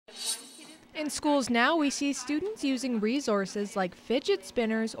In schools now, we see students using resources like fidget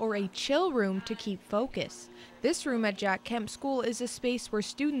spinners or a chill room to keep focus. This room at Jack Kemp School is a space where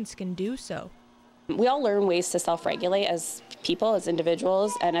students can do so. We all learn ways to self-regulate as people, as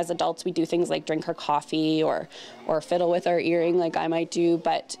individuals, and as adults we do things like drink our coffee or fiddle with our earring like I might do,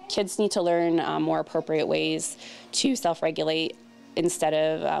 but kids need to learn more appropriate ways to self-regulate instead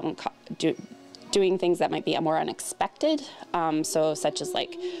of doing things that might be more unexpected, so such as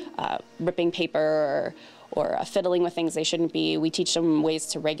like ripping paper or fiddling with things they shouldn't be. We teach them ways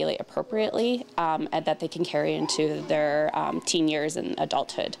to regulate appropriately and that they can carry into their teen years and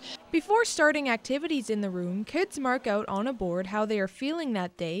adulthood. Before starting activities in the room, kids mark out on a board how they are feeling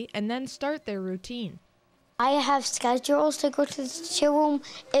that day and then start their routine. I have schedules to go to the chill room.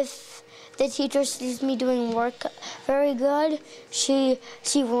 If the teacher sees me doing work very good, she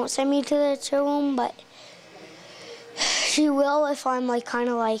won't send me to the chill room, but she will if I'm kind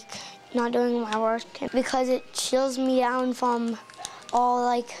of not doing my work, because it chills me down from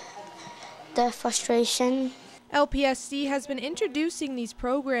all the frustration. LPSC has been introducing these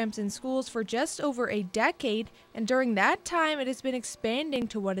programs in schools for just over a decade, and during that time it has been expanding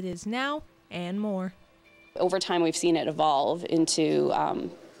to what it is now and more. Over time we've seen it evolve into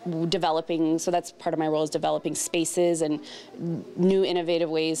developing, so that's part of my role, is developing spaces and new innovative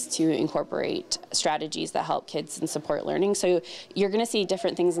ways to incorporate strategies that help kids and support learning. So you're going to see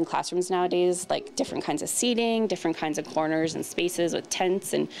different things in classrooms nowadays, like different kinds of seating, different kinds of corners and spaces with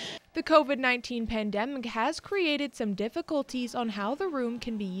tents. And the COVID-19 pandemic has created some difficulties on how the room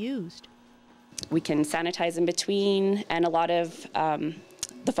can be used. We can sanitize in between, and a lot of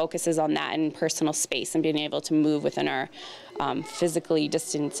the focus is on that and personal space and being able to move within our physically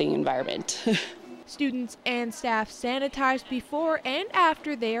distancing environment. Students and staff sanitize before and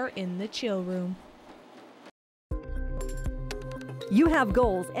after they are in the chill room. You have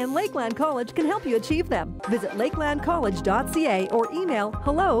goals, and Lakeland College can help you achieve them. Visit lakelandcollege.ca or email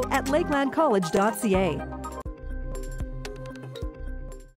hello@lakelandcollege.ca.